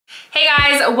Hey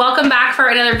guys, welcome back for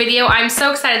another video. I'm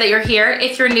so excited that you're here.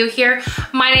 If you're new here,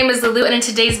 my name is Lulu, and in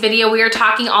today's video we are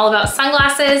talking all about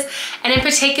sunglasses, and in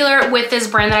particular with this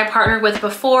brand that I partnered with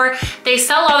before. They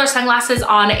sell all their sunglasses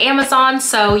on Amazon,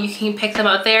 so you can pick them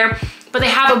out there. But they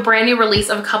have a brand new release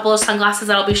of a couple of sunglasses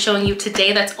that I'll be showing you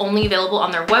today that's only available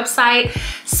on their website.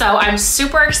 So I'm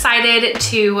super excited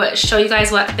to show you guys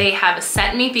what they have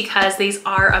sent me because these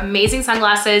are amazing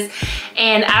sunglasses.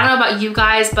 And I don't know about you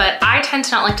guys, but I tend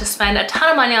to not like to spend a ton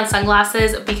of money on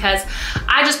sunglasses because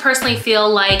I just personally feel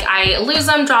like I lose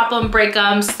them, drop them, break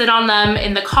them, sit on them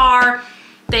in the car.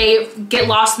 They get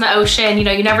lost in the ocean, you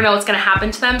know, you never know what's gonna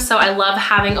happen to them. So I love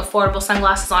having affordable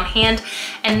sunglasses on hand,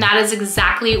 and that is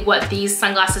exactly what these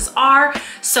sunglasses are.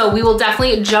 So we will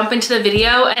definitely jump into the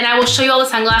video and I will show you all the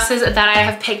sunglasses that I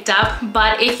have picked up.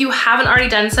 But if you haven't already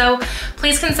done so,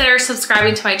 please consider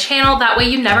subscribing to my channel. That way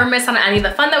you never miss on any of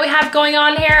the fun that we have going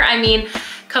on here. I mean,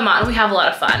 come on, we have a lot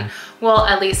of fun. Well,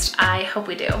 at least I hope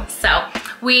we do. So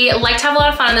we like to have a lot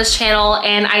of fun on this channel,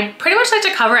 and I pretty much like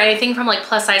to cover anything from like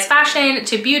plus size fashion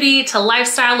to beauty to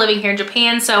lifestyle living here in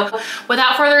Japan. So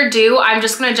without further ado, I'm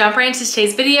just gonna jump right into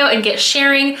today's video and get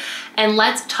sharing, and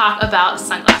let's talk about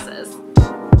sunglasses.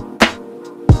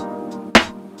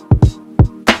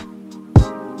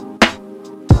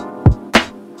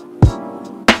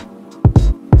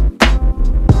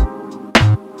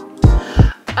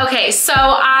 Okay, so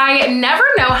I never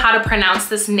know how to pronounce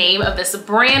this name of this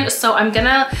brand, so I'm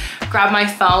gonna grab my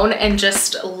phone and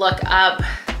just look up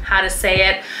how to say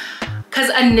it, because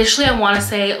initially I want to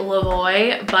say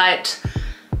LVIOE, but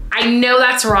I know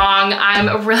that's wrong.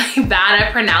 I'm really bad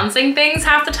at pronouncing things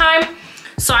half the time.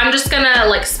 So I'm just gonna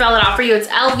like spell it out for you. It's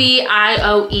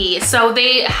LVIOE. So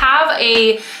they have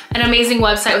an amazing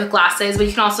website with glasses, but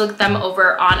you can also get them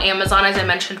over on Amazon, as I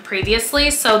mentioned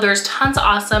previously. So there's tons of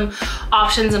awesome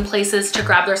options and places to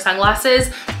grab their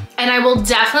sunglasses. And I will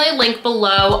definitely link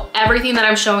below everything that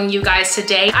I'm showing you guys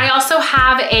today. I also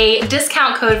have a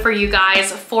discount code for you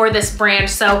guys for this brand.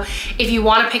 So if you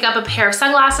want to pick up a pair of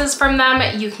sunglasses from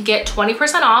them, you can get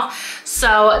 20% off.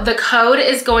 So the code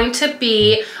is going to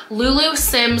be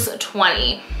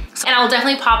LuluSims20. And I'll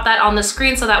definitely pop that on the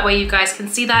screen so that way you guys can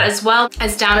see that, as well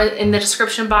as down in the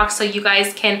description box, so you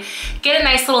guys can get a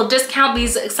nice little discount.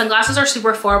 These sunglasses are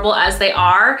super affordable as they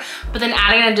are, but then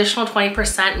adding an additional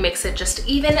 20% makes it just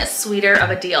even sweeter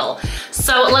of a deal.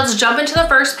 So let's jump into the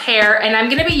first pair, and I'm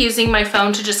gonna be using my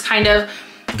phone to just kind of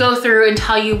go through and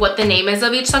tell you what the name is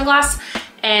of each sunglass.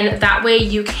 And that way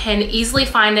you can easily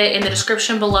find it in the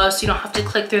description below, so you don't have to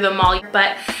click through them all.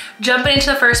 But jumping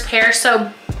into the first pair,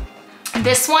 so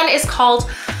this one is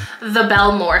called the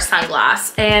Belmore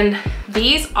sunglass, and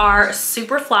these are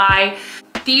super fly.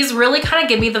 These really kind of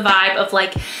give me the vibe of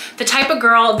like the type of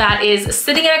girl that is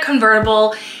sitting in a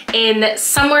convertible in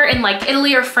somewhere in like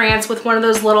Italy or France with one of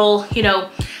those little, you know,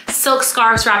 silk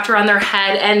scarves wrapped around their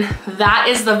head, and that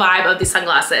is the vibe of these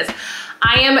sunglasses.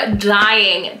 I am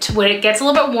dying to, when it gets a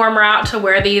little bit warmer out, to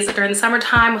wear these during the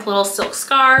summertime with a little silk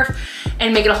scarf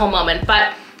and make it a whole moment.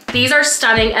 But these are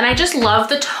stunning, and I just love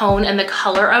the tone and the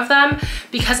color of them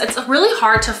because it's really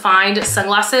hard to find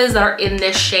sunglasses that are in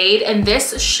this shade, and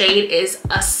this shade is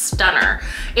a stunner.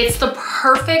 It's the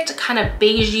perfect kind of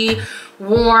beigey,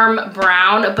 warm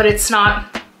brown, but it's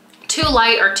not too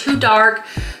light or too dark.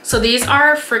 So these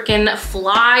are freaking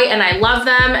fly, and I love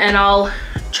them, and I'll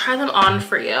try them on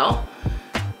for you.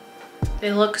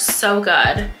 They look so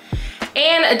good.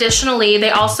 And additionally, they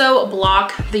also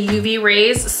block the UV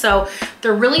rays, so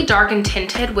they're really dark and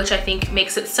tinted, which I think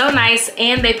makes it so nice.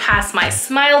 And they pass my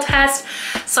smile test,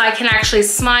 so I can actually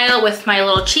smile with my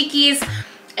little cheekies,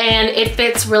 and it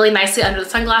fits really nicely under the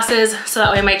sunglasses, so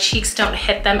that way my cheeks don't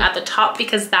hit them at the top,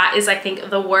 because that is, I think,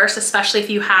 the worst, especially if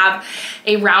you have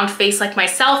a round face like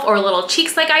myself or little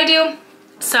cheeks like I do.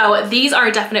 So these are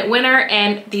a definite winner,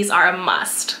 and these are a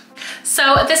must.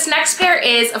 So this next pair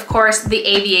is, of course, the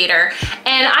Aviator,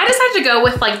 and I decided to go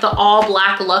with like the all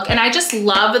black look, and I just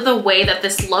love the way that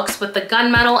this looks with the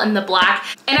gunmetal and the black.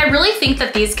 And I really think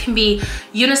that these can be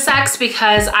unisex,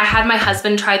 because I had my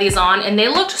husband try these on and they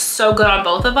looked so good on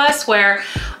both of us, where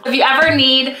if you ever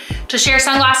need to share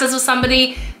sunglasses with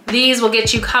somebody, these will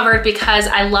get you covered, because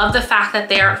I love the fact that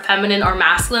they aren't feminine or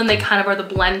masculine. They kind of are the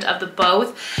blend of the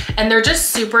both, and they're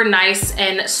just super nice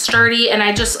and sturdy, and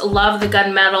I just love the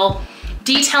gunmetal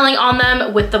detailing on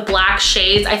them with the black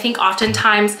shades. I think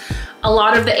oftentimes a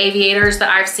lot of the Aviators that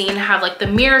I've seen have like the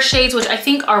mirror shades, which I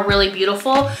think are really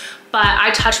beautiful, but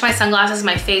I touch my sunglasses in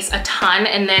my face a ton,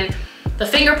 and then the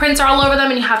fingerprints are all over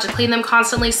them and you have to clean them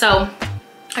constantly. So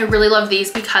I really love these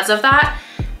because of that.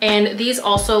 And these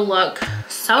also look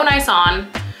so nice on,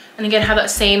 and again have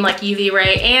that same like UV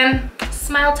ray and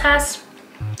smile test.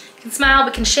 We can smile,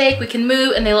 we can shake, we can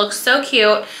move, and they look so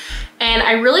cute. And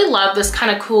I really love this kind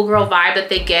of cool girl vibe that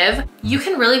they give. You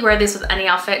can really wear these with any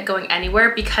outfit going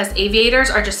anywhere because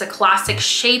aviators are just a classic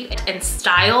shape and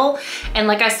style. And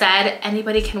like I said,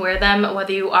 anybody can wear them,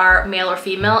 whether you are male or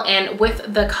female. And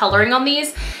with the coloring on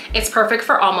these, it's perfect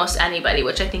for almost anybody,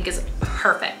 which I think is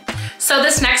perfect. So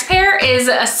this next pair is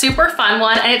a super fun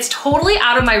one, and it's totally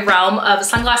out of my realm of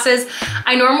sunglasses.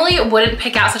 I normally wouldn't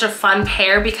pick out such a fun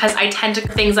pair because I tend to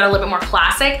things that are a little bit more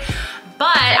classic.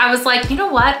 But I was like, you know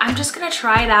what? I'm just gonna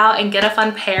try it out and get a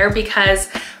fun pair because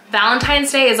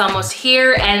Valentine's Day is almost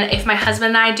here, and if my husband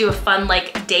and I do a fun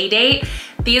like day date,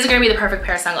 these are gonna be the perfect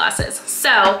pair of sunglasses.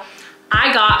 So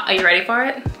I got, are you ready for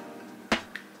it?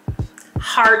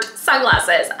 Heart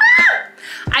sunglasses. Ah!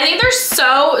 I think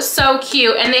they're so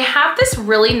cute, and they have this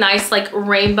really nice like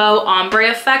rainbow ombre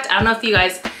effect. I don't know if you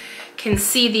guys can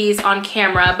see these on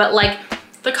camera, but like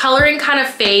the coloring kind of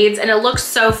fades and it looks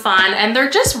so fun, and they're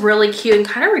just really cute and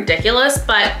kind of ridiculous,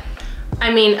 but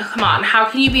I mean, come on, how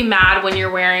can you be mad when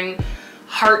you're wearing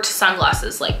heart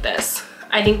sunglasses like this?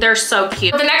 I think they're so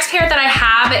cute. The next pair that I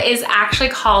have is actually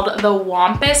called the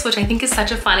Wampus, which I think is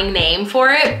such a funny name for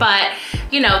it, but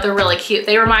you know, they're really cute.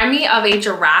 They remind me of a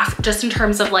giraffe just in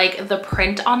terms of like the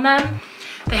print on them.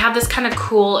 They have this kind of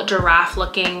cool giraffe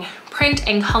looking print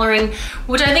and coloring,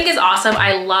 which I think is awesome.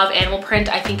 I love animal print.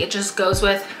 I think it just goes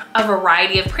with a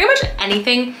variety of pretty much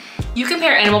anything. You can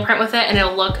pair animal print with it and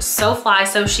it'll look so fly,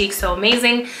 so chic, so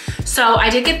amazing. So I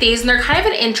did get these, and they're kind of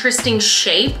an interesting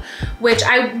shape, which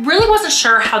I really wasn't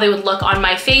sure how they would look on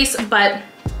my face, but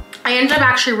I ended up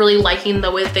actually really liking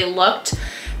the way that they looked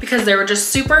because they were just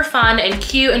super fun and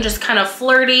cute and just kind of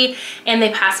flirty, and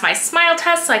they passed my smile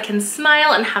test so I can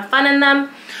smile and have fun in them.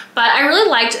 But I really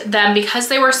liked them because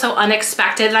they were so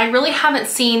unexpected, and I really haven't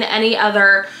seen any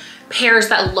other pairs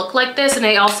that look like this, and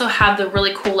they also have the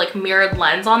really cool like mirrored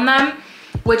lens on them,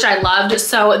 which I loved.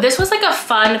 So this was like a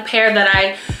fun pair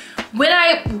that when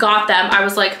I got them, I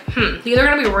was like, they're either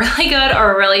gonna be really good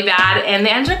or really bad, and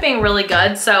they ended up being really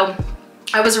good. So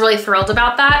I was really thrilled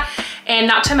about that. And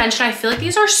not to mention, I feel like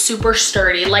these are super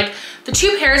sturdy. Like the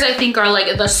two pairs I think are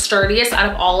like the sturdiest out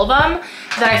of all of them,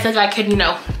 that I think I could, you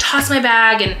know, toss my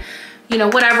bag and, you know,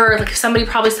 whatever, like if somebody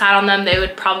probably sat on them, they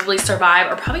would probably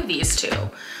survive, or probably these two.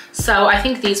 So I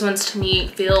think these ones to me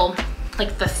feel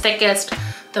like the thickest,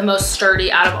 the most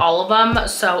sturdy out of all of them.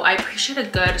 So I appreciate a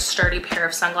good sturdy pair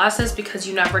of sunglasses because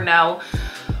you never know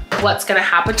what's gonna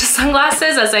happen to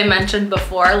sunglasses. As I mentioned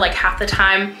before, like half the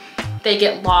time they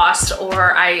get lost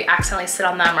or I accidentally sit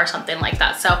on them or something like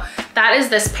that. So that is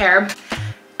this pair. And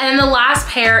then the last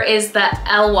pair is the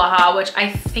LVIOE, which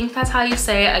I think that's how you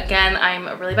say it. Again,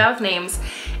 I'm really bad with names,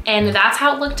 and that's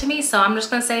how it looked to me, so I'm just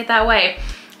gonna say it that way.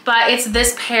 But it's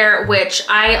this pair, which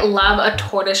I love a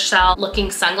tortoiseshell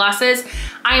looking sunglasses.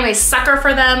 I am a sucker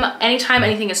for them. Anytime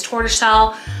anything is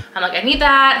tortoiseshell, I'm like, I need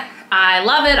that. I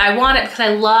love it, I want it, because I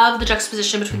love the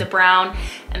juxtaposition between the brown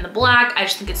and the black. I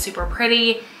just think it's super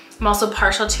pretty. I'm also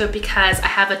partial to it because I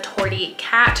have a tortie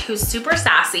cat who's super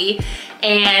sassy,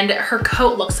 and her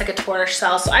coat looks like a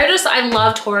tortoiseshell. So I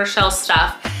love tortoiseshell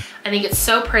stuff. I think it's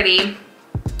so pretty.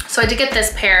 So I did get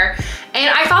this pair, and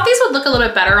I thought these would look a little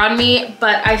bit better on me,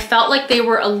 but I felt like they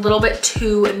were a little bit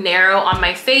too narrow on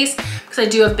my face because I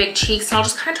do have big cheeks, and I'll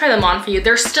just kind of try them on for you.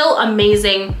 They're still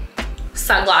amazing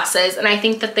sunglasses, and I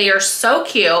think that they are so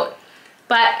cute.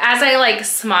 But as I like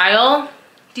smile,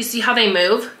 do you see how they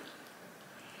move?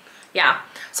 Yeah,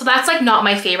 so that's like not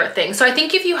my favorite thing. So I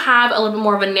think if you have a little bit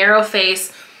more of a narrow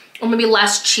face or maybe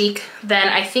less cheek, then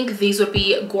I think these would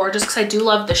be gorgeous because I do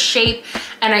love the shape,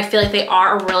 and I feel like they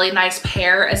are a really nice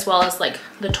pair, as well as like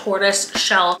the tortoise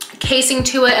shell casing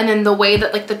to it, and then the way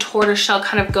that like the tortoise shell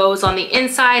kind of goes on the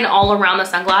inside and all around the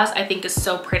sunglass I think is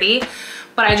so pretty.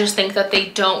 But I just think that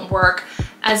they don't work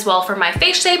as well for my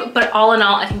face shape. But all in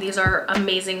all, I think these are an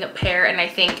amazing pair, and I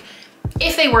think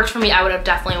if they worked for me, I would have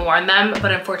definitely worn them,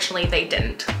 but unfortunately they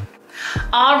didn't.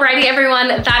 Alrighty everyone,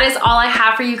 that is all I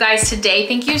have for you guys today.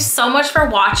 Thank you so much for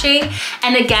watching.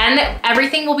 And again,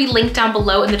 everything will be linked down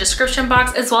below in the description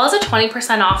box, as well as a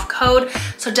 20% off code.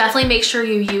 So definitely make sure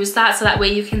you use that, so that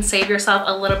way you can save yourself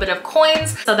a little bit of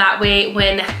coins. So that way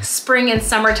when spring and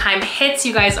summertime hits,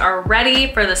 you guys are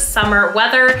ready for the summer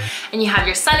weather and you have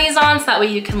your sunnies on, so that way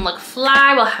you can look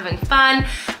fly while having fun.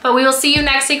 But we will see you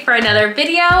next week for another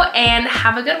video, and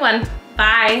have a good one.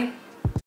 Bye.